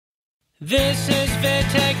This is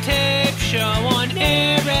Vittek Tape Show on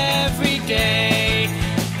air every day.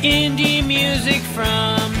 Indie music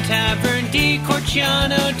from Tavern di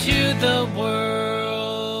Corciano to the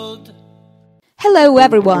world. Hello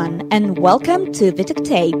everyone and welcome to Vittek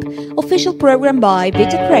Tape, official program by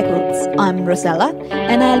Vittek Records. I'm Rosella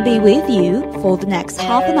and I'll be with you for the next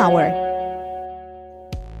half an hour.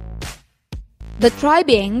 The Tribe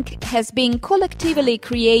Inc. has been collectively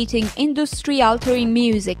creating industry-altering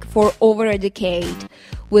music for over a decade,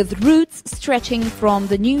 with roots stretching from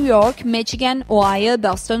the New York, Michigan, Ohio,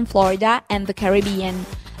 Boston, Florida, and the Caribbean.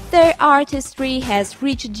 Their artistry has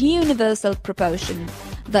reached universal proportion.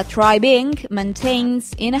 The Tribe Inc.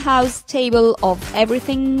 maintains in-house stable of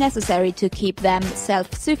everything necessary to keep them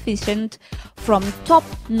self-sufficient, from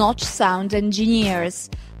top-notch sound engineers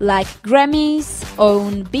like Grammy's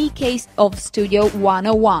own BK of Studio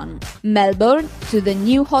 101, Melbourne, to the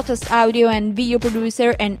new hottest audio and video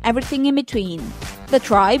producer and everything in between. The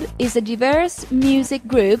Tribe is a diverse music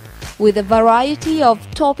group with a variety of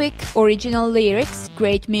topic, original lyrics,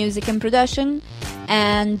 great music and production,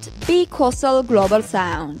 and bi-coastal global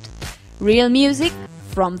sound. Real music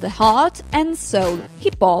from the heart and soul,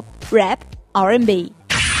 hip-hop, rap, R&B.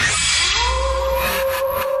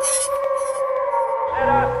 Let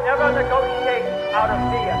us never negotiate out of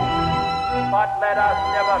fear, but let us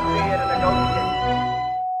never fear to negotiate.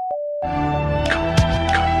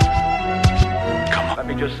 Let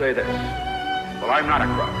me just say this. Well, I'm not a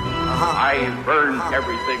crook. I've earned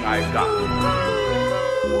everything I've got.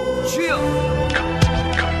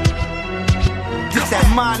 This that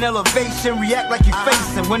mind elevation, react like you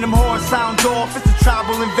facing. When them horns sound off, it's a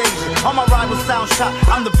tribal invasion. All my rivals sound shot,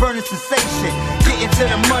 I'm the burning sensation. Getting to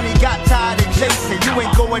the money, got tired of chasing. You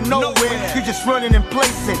ain't going nowhere, you just running and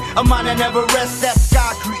placing. A mind that never rests, that's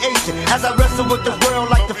God creation. As I wrestle with the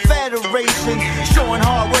world like the Federation, showing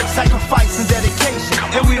hard work, sacrifice, and dedication.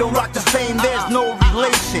 And we don't rock the same, there's no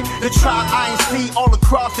relation. The tribe INC all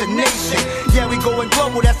across the nation. Yeah, we going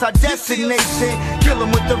global, that's our destination. Kill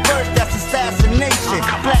 'em with the verse, that's assassination.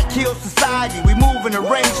 Black kill society, we move in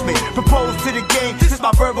arrangement. Propose to the game, this is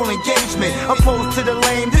my verbal engagement. Opposed to the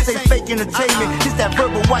lame, this ain't fake entertainment. This that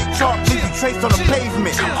verbal white chalk, leave you traced on the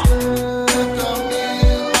pavement.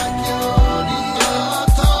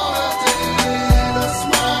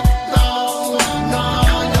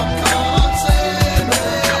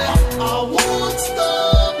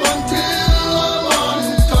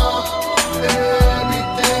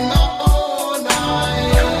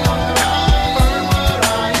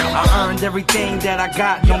 Everything that I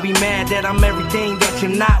got, don't be mad that I'm everything that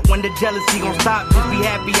you're not. When the jealousy gon' stop, just be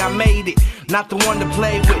happy I made it. Not the one to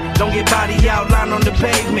play with, don't get body outlined on the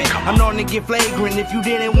pavement. I'm known to get flagrant, if you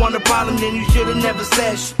didn't want a problem then you should've never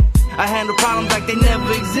said shit. I handle problems like they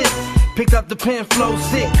never exist. Picked up the pen, flow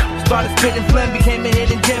sick. Started spitting phlegm, became a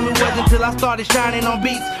hidden gem. It wasn't until I started shining on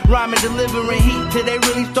beats, rhyming, delivering heat, till they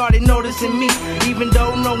really started noticing me. Even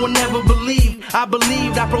though no one ever believed, I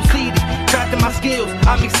believed, I proceeded. Crafting my skills,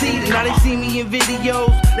 I'm exceeding. Now they see me in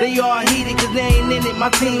videos, they all heated, cause they ain't in it, my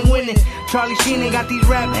team winning. Charlie Sheen got these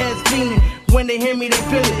rap heads feeling. When they hear me, they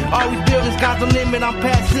feel it. Always building, sky's the limit, I'm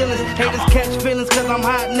past ceilings. Haters catch feelings, cause I'm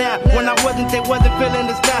hot now. When I wasn't, they wasn't feeling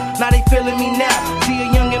the style. Now they feeling me now. See a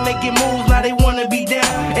youngin' making moves, now they wanna be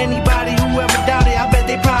down. Anybody who ever doubted, I bet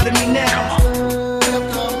they proud of me now.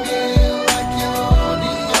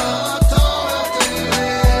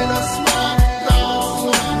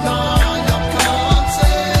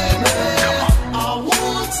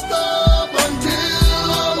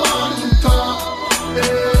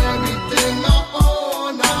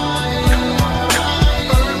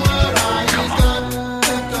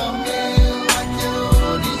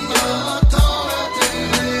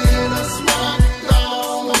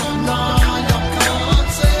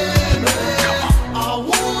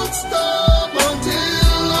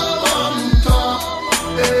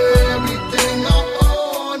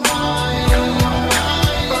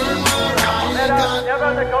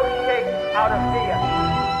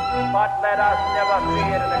 Let us never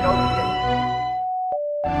fear to negotiate.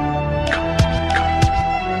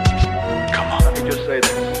 Let me just say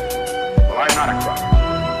this. Well, I'm not a crook.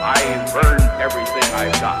 I've earned everything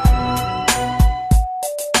I've got.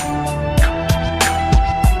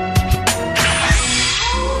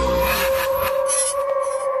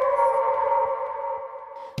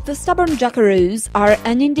 The Stubborn Jakaroos are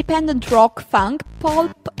an independent rock, funk,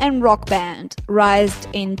 pulp and rock band, raised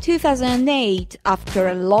in 2008 after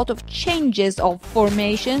a lot of changes of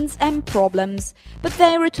formations and problems, but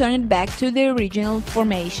they returned back to the original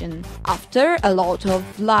formation. After a lot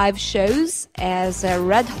of live shows as a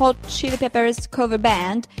Red Hot Chili Peppers cover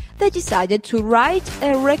band, they decided to write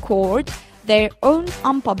and record their own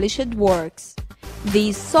unpublished works.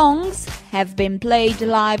 These songs have been played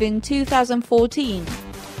live in 2014.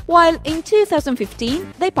 While in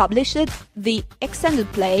 2015 they published the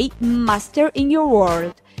extended play Master in Your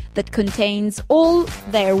World, that contains all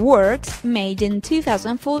their works made in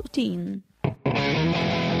 2014.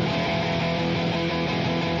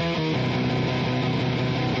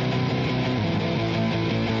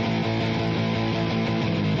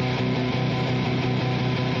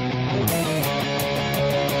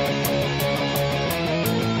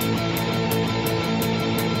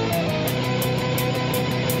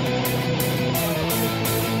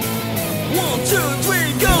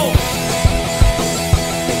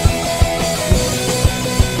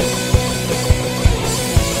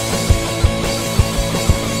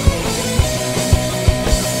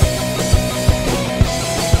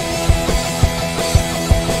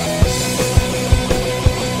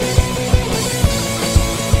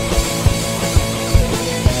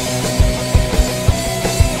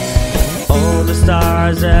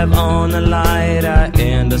 Stars have on a light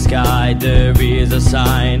in the sky. There is a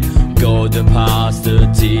sign, go the past the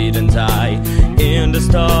didn't die. In the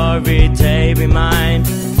story they remind,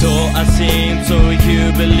 though I seem so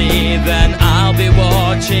you believe, and I'll be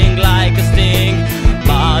watching like a sting.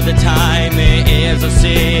 By the time it is a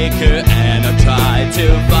secret, and I try to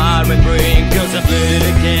fire and bring, cause I blew it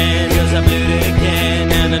again, cause I blew it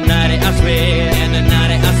again. And the night I swear, and the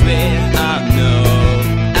night I swear, I know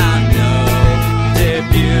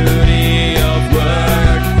beauty of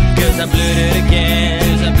word, cause I blew it again,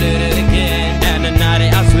 cause I blew it again. And the night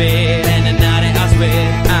I swear, and the night I swear,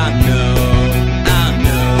 I know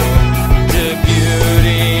the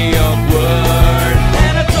beauty of word.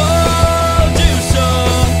 And I told you so,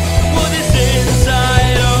 what is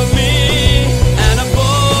inside of me, and I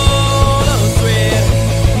follow through,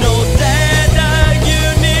 no that you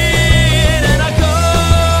need. And I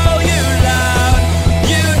call you loud,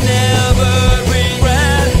 you never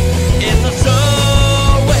it's a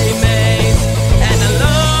subway maze, and I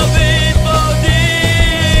love it for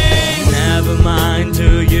this. Never mind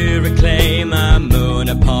who you reclaim, a moon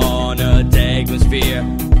upon a Dagon sphere.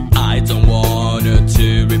 I don't want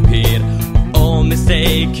to repeat all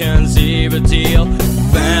mistaken zero deal.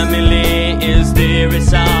 Family is the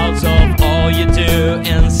result of all you do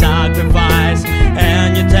and sacrifice,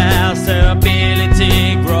 and your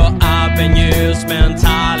testability grow up and use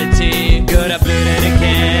mentality. Good, I blew it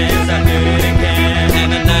again, I blew it again.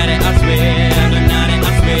 And the night I swear, and the night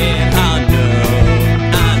I swear, I know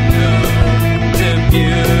the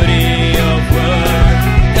beauty of word.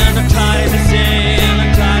 And I try to say, and I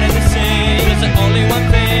try to say, there's only one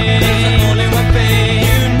thing, there's only one thing.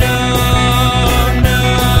 You know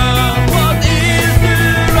what is the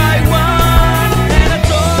right one. And I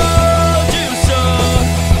told you so,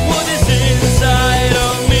 what is inside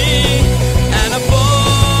of me, and I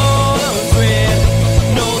follow through,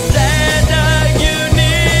 no that you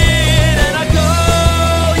need. And I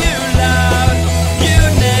call you loud, you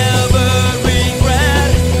never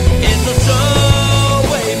regret. It's a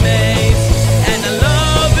subway maze, and I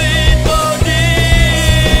love it for this.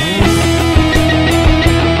 And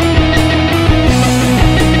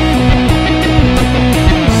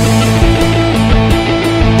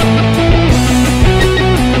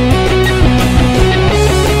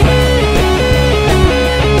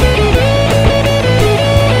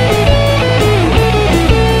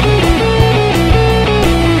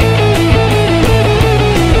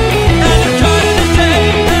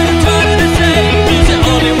I'm trying to say, it's the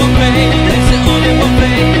only one way, it's the only one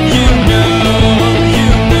way. You know,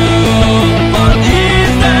 what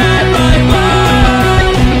is that right one?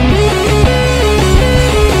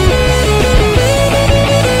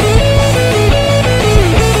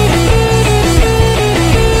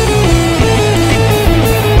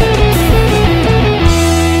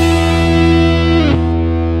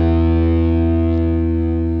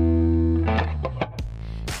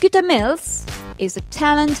 Gutta Millz is a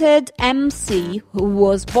talented MC who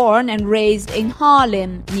was born and raised in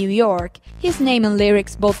Harlem, New York. His name and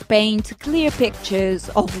lyrics both paint clear pictures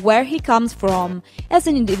of where he comes from as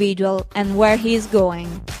an individual and where he is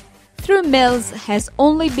going. Though Millz has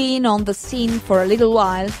only been on the scene for a little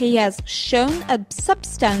while, he has shown a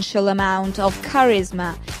substantial amount of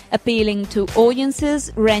charisma, appealing to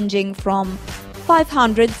audiences ranging from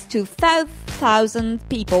 500 to 1,000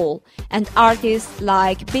 people, and artists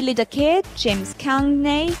like Billy the Kid, James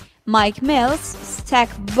Cagney, Mike Mills, Stack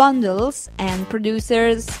Bundles, and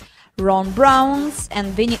producers Ron Browns and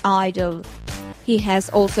Vinny Idol. He has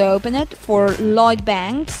also opened for Lloyd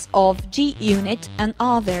Banks of G-Unit and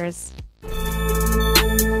others.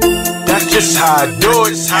 That's just how I do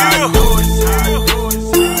it.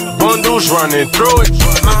 Bundles running through it.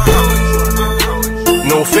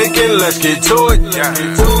 No faking, let's get to it.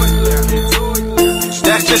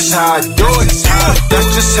 That's just how I do it.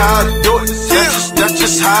 That's just how I do it. That's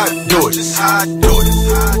just how I do it.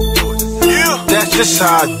 That's just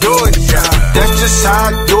how I do it. That's just how I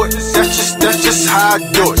do it. That's just how I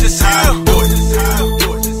do it.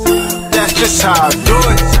 That's just how I do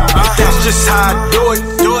it. That's just how I do it.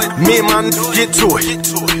 Me and my niggas get to it.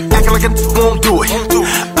 Acting like I won't do it.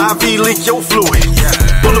 IV leak your fluid.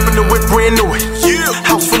 Pull up in the whip, brand new it.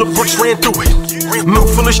 House full of bricks, ran through it. Milk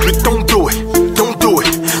full of shit, don't do it. Don't do it.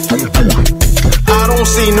 I don't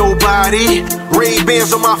see nobody.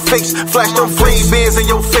 Ray-Bans on my face. Flash them flame bands in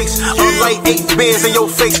your face. Light 8 bands in your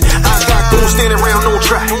face. I got goons standing around, no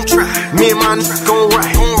try. Me and my niggas gon'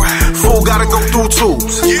 ride. Fool gotta go through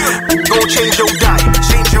tubes. Gon' change your diet.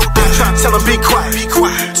 Try to tell them be quiet.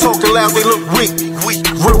 Talking loud, they look weak.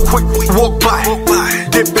 Real quick, walk by.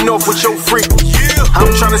 Dipping off with your freak.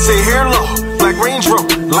 I'm tryna say hair low. Black Range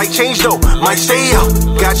Rover, light change though. Might stay out,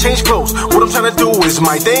 got change clothes. What I'm tryna do is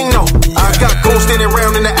my thing, no. I got goons standing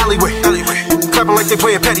around in the alleyway. Clapping like they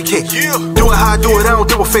play a patty cake. Do it how I do it, I don't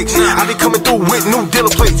do a fakes. I be coming through with new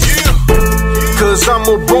dealer plates. Cause I'm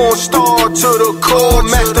a born star to the core.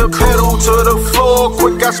 Match the pedal to the floor.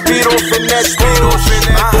 Quick, I speed off in that speed off in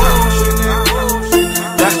that.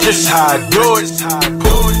 That's just how I do it.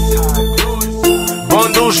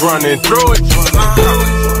 Bundles running through it.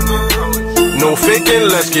 No faking,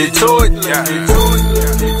 let's get to it.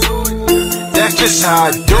 That's just how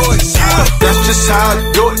I do it. That's just how I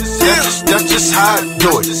do it. That's just how I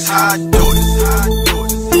do it.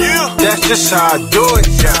 That's just how I do it.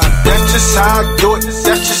 That's just how I do it.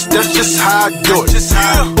 That's just how I do it.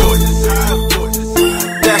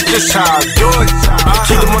 That's just how I do it.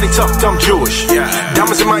 Keep the money tough, I'm Jewish.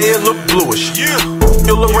 Diamonds in my ear look bluish.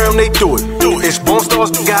 All around they do it. It's Born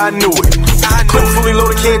Stars, God knew it. Clip fully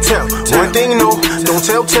loaded, can't tell. One thing you know, don't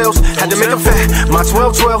tell tales. Had to make him fat, my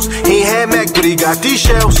 12-12s. He ain't had Mac, but he got these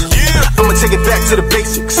shells. I'ma take it back to the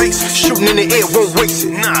basics. Shooting in the air, won't waste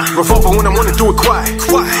it. Revolver when I wanna do it quiet.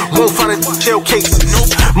 Won't find it shell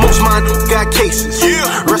cases. Most mine got cases.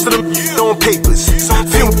 Rest of them on papers.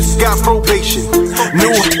 Few got probation.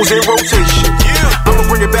 New was in rotation. I'ma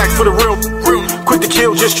bring it back for the real. Quick to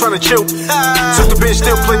kill, just tryna chill. Took the bench,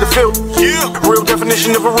 still play the field. Real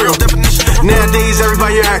definition of a real. Nowadays,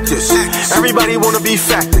 everybody actors. Everybody wanna be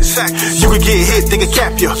factors. You could get hit, they can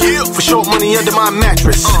cap you. For short money under my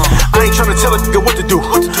mattress. I ain't tryna tell a nigga what to do.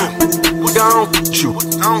 I don't you.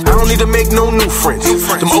 I don't need to make no new friends.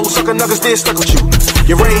 Them old sucker nuggets, they stuck with you.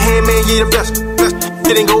 Your right hand man, yeah, the best.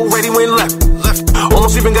 Didn't go ready when left.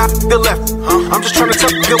 Almost even got the left. I'm just tryna tell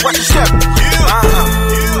nigga watch your step.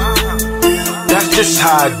 That's just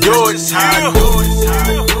how I do it.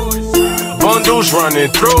 Bundles running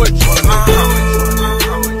through it.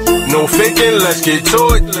 No faking, let's get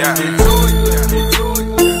to it.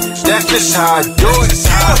 That's just how I do it.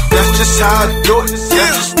 That's just how I do it.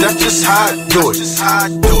 That's just how I do it.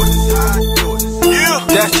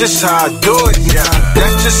 That's just how I do it.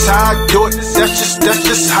 That's just how I do it. That's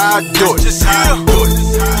just how I do it.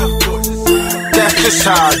 That's just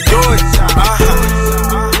how I do it.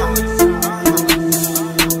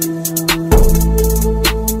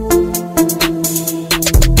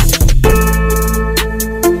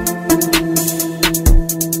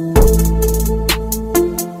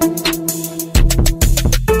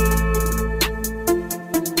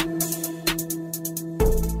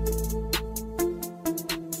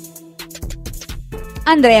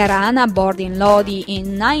 Andrea Rana, born in Lodi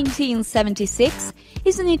in 1976,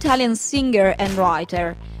 is an Italian singer and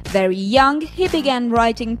writer. Very young, he began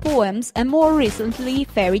writing poems and more recently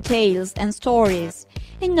fairy tales and stories.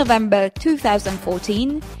 In November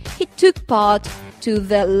 2014, he took part to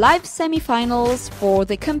the live semi-finals for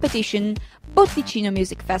the competition Botticino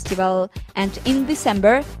Music Festival, and in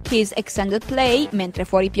December his extended play Mentre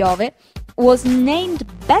fuori piove was named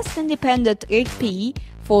Best Independent EP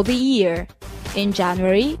for the year. In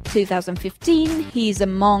January 2015, he is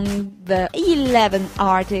among the 11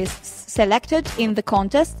 artists selected in the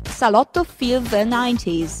contest Salotto Feel the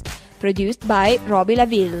 90s, produced by Robbie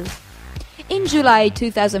Laville. In July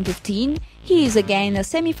 2015, he is again a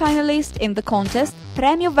semi-finalist in the contest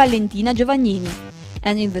Premio Valentina Giovannini,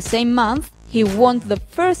 and in the same month he won the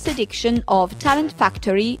first edition of Talent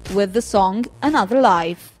Factory with the song Another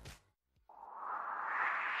Life.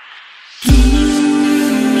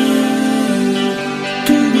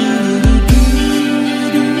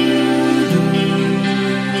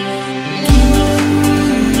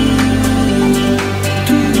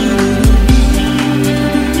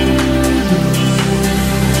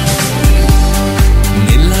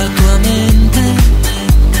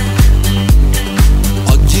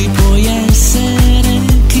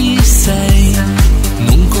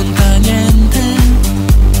 Non conta niente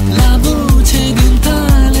la voce di un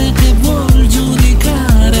tale che vuol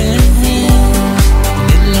giudicare.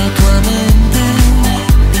 Nella tua mente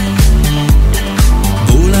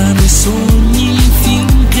volano i sogni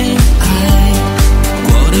finché hai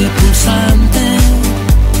cuore pulsante,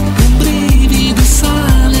 un brivido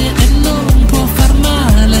sale e non può far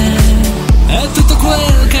male. È tutto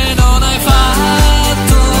quel che non hai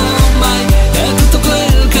fatto mai, è tutto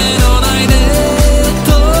quel che non hai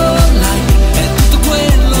detto mai, è tutto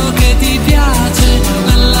quello che ti piace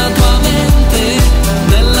nella tua mente,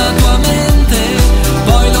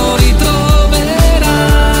 poi lo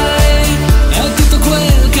ritroverai. È tutto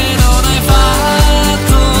quel che non hai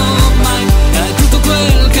fatto mai, è tutto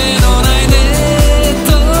quel che non hai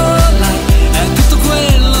detto mai, è tutto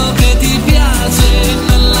quello che ti piace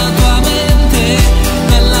nella tua mente,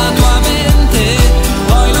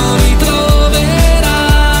 poi lo ritroverai,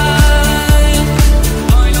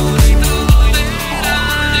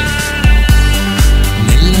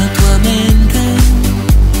 nella tua mente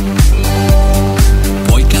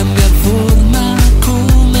puoi cambiare forma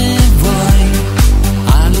come vuoi,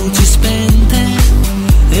 a luci spente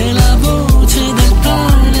e la voce del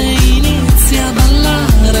tale inizia a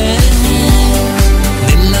ballare.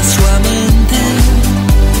 Nella sua mente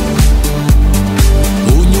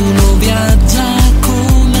ognuno viaggia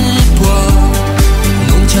come può,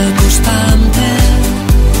 non c'è costante,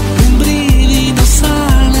 un brivido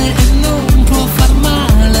sale e non può far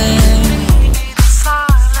male.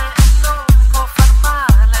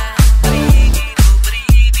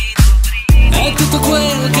 È tutto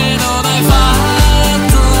quel che non hai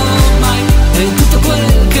fatto mai, è tutto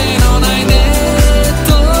quel che non hai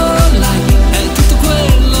detto mai, è tutto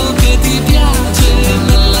quello che ti piace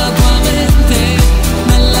nella tua mente,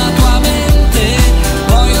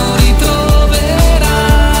 poi lo ritroverai.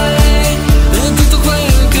 È tutto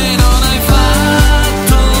quel che non hai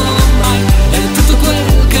fatto mai, è tutto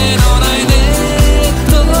quel che non hai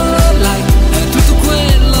detto mai, è tutto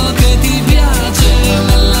quello che ti piace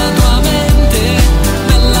nella tua mente,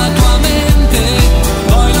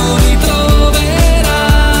 poi lo ritroverai.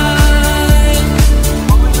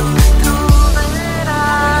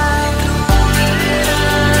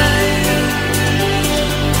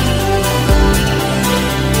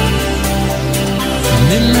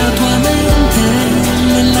 Nella tua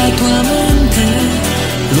mente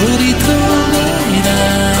lo ritroverai.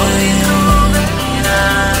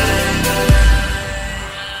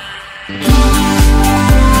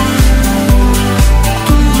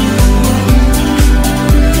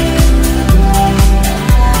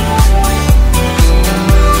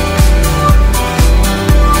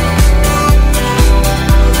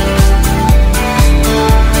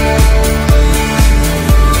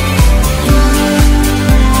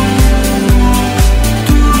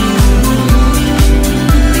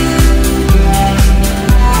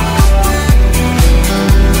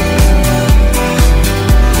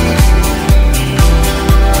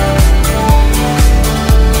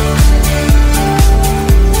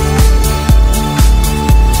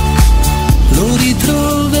 Lo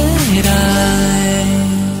ritroverai.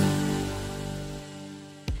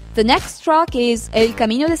 The next track is El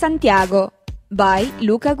Camino de Santiago by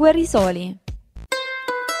Luca Guerisoli.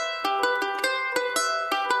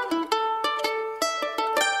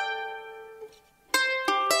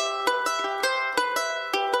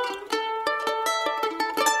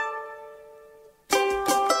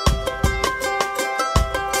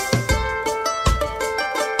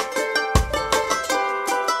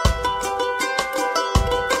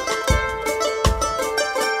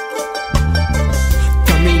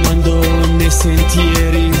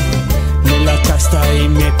 Sentieri, nella testa i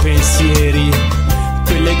miei pensieri,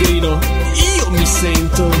 pellegrino io mi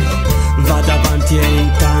sento, vado avanti e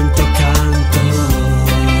intanto canto.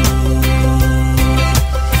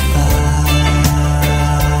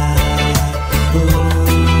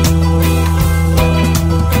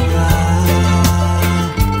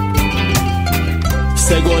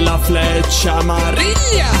 Seguo la fleccia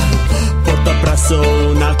amariglia, porto appresso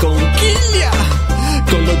una conchiglia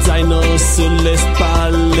con lo zaino sulle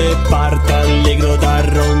spalle, parta allegro da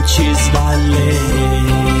Roncisvalle.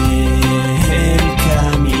 El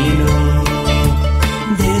camino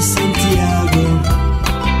de Santiago,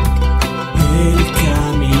 el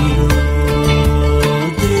camino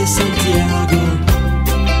de Santiago.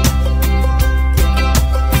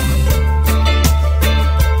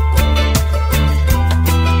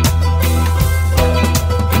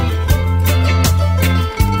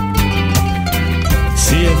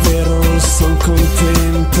 Son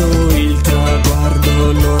contento, il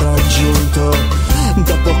traguardo l'ho raggiunto.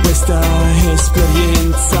 Dopo questa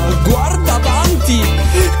esperienza, guarda avanti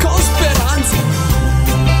con speranza.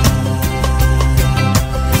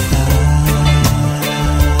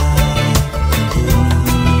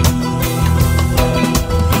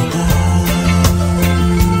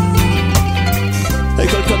 E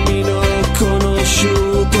col cammino ho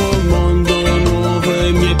conosciuto un mondo nuovo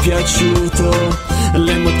e mi è piaciuto.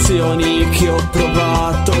 Le emozioni che ho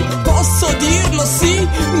provato, posso dirlo sì,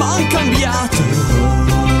 ma han cambiato.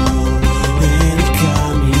 El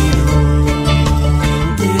camino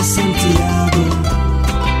de Santiago,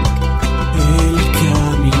 el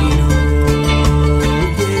camino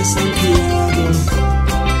de Santiago,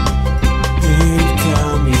 el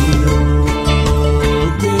camino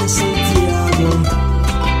de Santiago,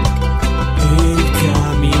 el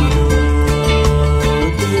camino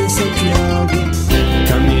de Santiago.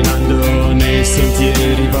 Camminando nei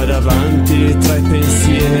sentieri vado avanti tra i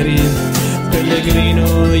pensieri,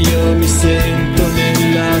 pellegrino io mi sento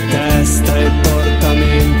nella testa il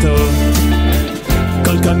portamento.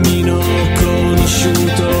 Col cammino ho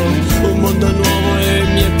conosciuto un mondo nuovo e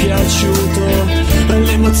mi è piaciuto.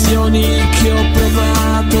 Le emozioni che ho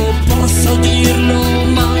provato, posso dirlo,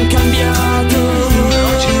 ma han cambiato.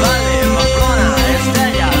 Roncisvalle, Pamplona,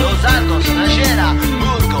 Estella, Los Arcos, Nacera,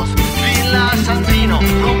 Burgos, Villa Sandrino,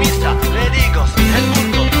 Promista, Ledigos, El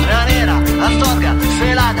Punto, Ranera, Astorga,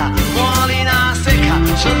 Celada, Molina Seca,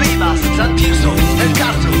 Sorribas, San Tirso, El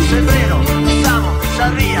Castro, Cebrero, Samo,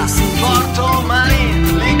 Sarria, Porto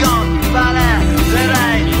Marín, Licón, Valer,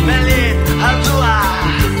 Terrey, Melín, Altua,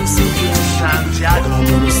 Santiago. Hola,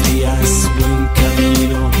 buenos días, buen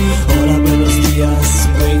camino. Hola, buenos días,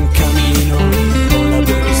 buen camino. Hola,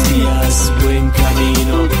 buenos días, buen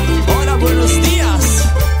camino. Hola, buenos días.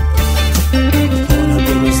 Hola,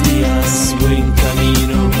 buenos días, buen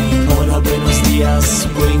camino. Hola, buenos días,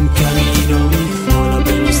 buen camino. Hola,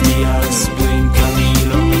 buenos días, buen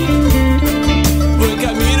camino. Buen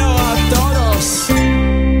camino a todos.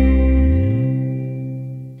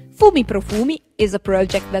 Fumiprofumi is a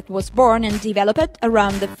project that was born and developed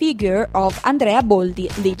around the figure of Andrea Boldi,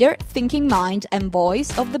 leader, thinking mind and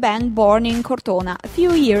voice of the band born in Cortona a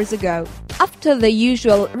few years ago. After the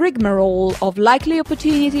usual rigmarole of likely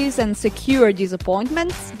opportunities and secure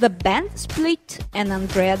disappointments, the band split and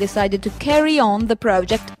Andrea decided to carry on the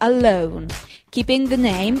project alone, keeping the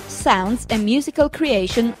name, sounds and musical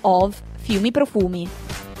creation of Fumiprofumi.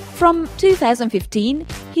 From 2015,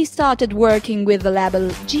 he started working with the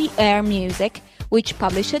label GR Music, which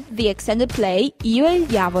published the extended play Io e il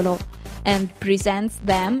Diavolo, and presents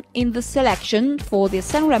them in the selection for the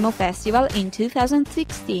Sanremo Festival in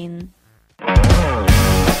 2016.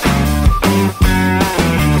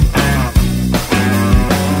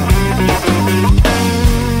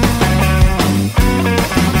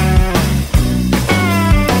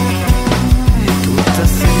 Tutto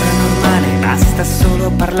sembra normale, basta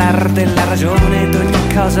solo parlare della ragione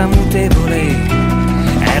d'ogni cosa mutevole.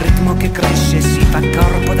 È il ritmo che cresce, si fa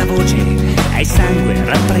corpo da voce, hai sangue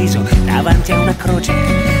rappreso davanti a una croce.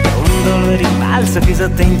 Un dolore rimbalza chiuso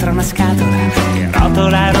dentro una scatola che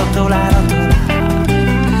rotola, rotola, rotola.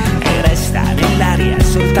 E resta nell'aria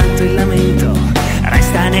soltanto il lamento,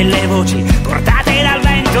 resta nelle voci portate dal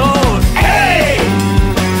vento. Ehi!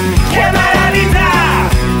 Che malavita!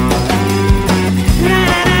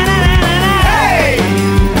 Ehi!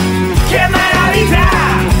 Che malavita!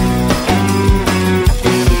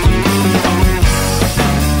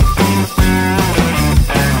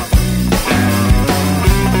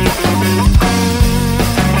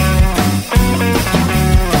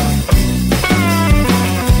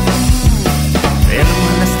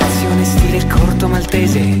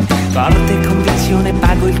 Maltese, forte convinzione,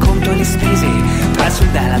 pago il conto e le spese,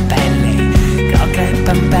 trasuda la pelle, coca e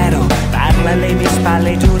pampero, parla alle mie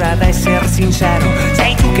spalle, giura d'essere sincero.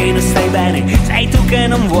 Sei tu che non stai bene, sei tu che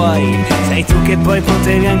non vuoi, sei tu che poi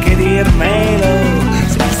potevi anche dirmelo.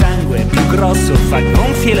 Se il sangue è più grosso fa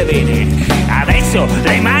gonfie le vene, adesso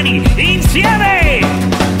le mani insieme.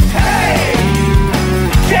 Hey!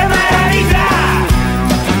 Che meraviglia!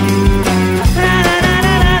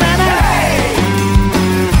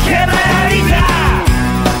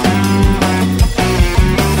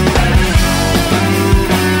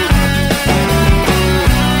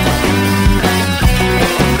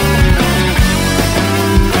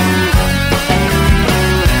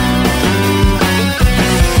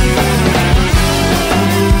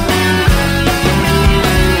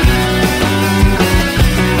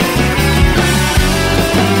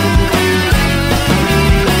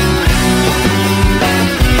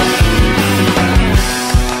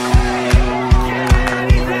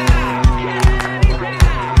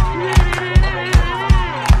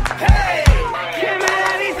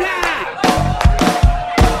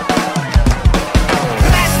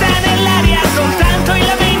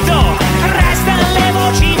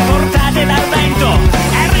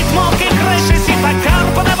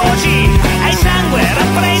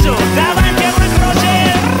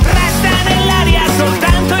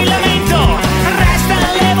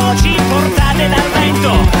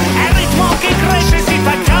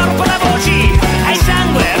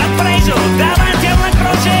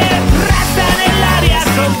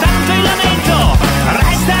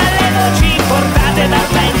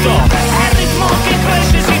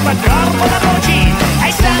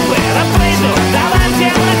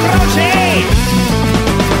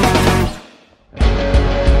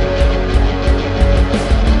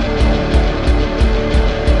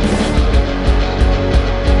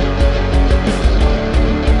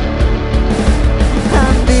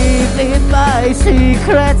 my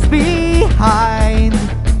secrets behind.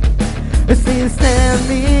 Still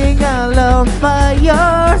standing alone by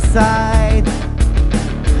your side.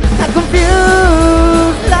 I'm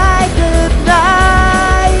confused like the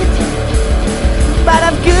night, but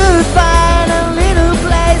I could find a little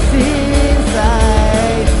place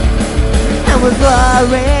inside. I was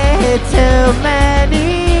worried too many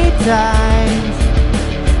times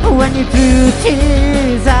when you threw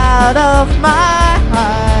tears out of my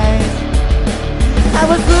eyes. I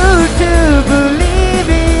was rude to believe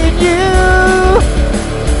in you.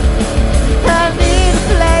 I need a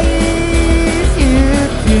place you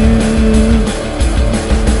do.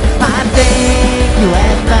 I think you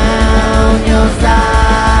have found your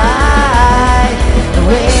side, the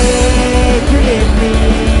way to leave me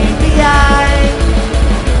behind.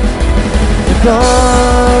 The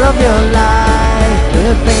core of your life, the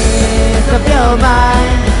face of your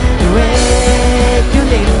mind, the way to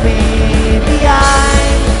leave me behind.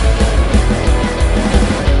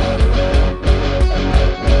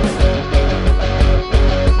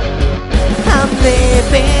 I'm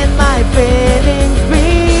leaving my feelings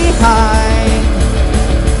behind,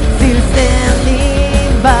 still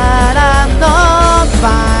standing but I'm not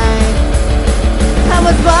fine. I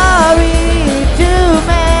was worried too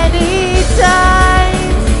many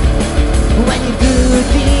times when you drew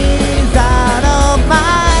tears out of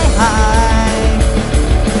my eyes.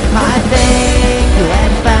 I think you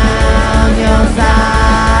had found your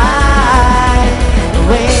side, a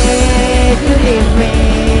way to leave me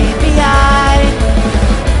behind.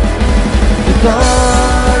 The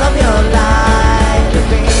core of your life, the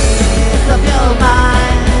face of your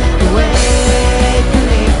mind, the way to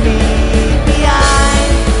leave me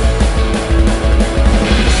behind.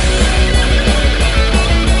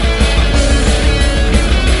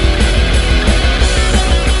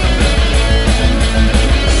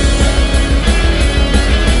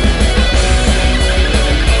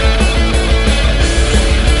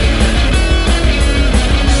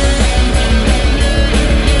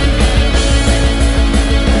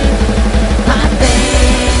 I think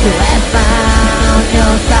you have found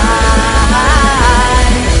your side,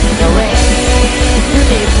 the way to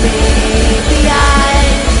leave me behind.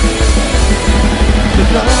 The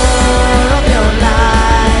core of your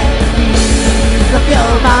life, the peace of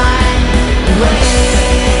your mind, the way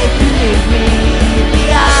to leave me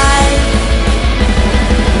behind.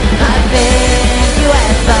 I think you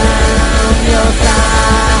have found your side,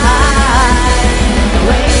 the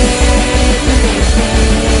way to leave me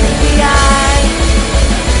behind.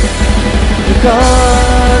 The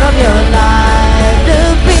core of your life, the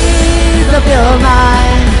peace of your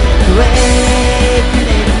mind, the way to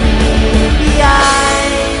leave me behind.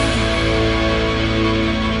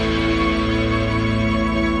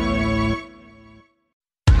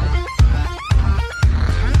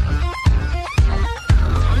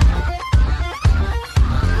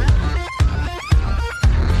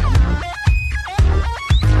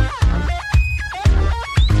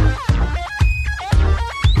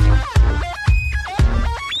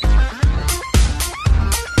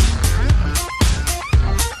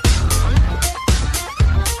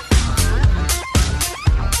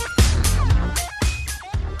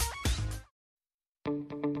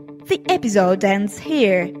 The episode ends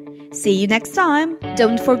here. See you next time.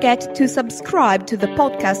 Don't forget to subscribe to the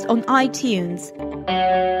podcast on iTunes.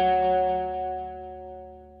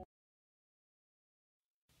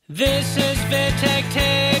 This is Vittek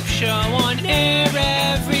Tape Show on air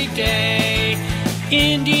every day.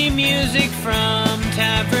 Indie music from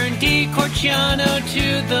Tavern di Corciano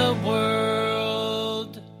to the world.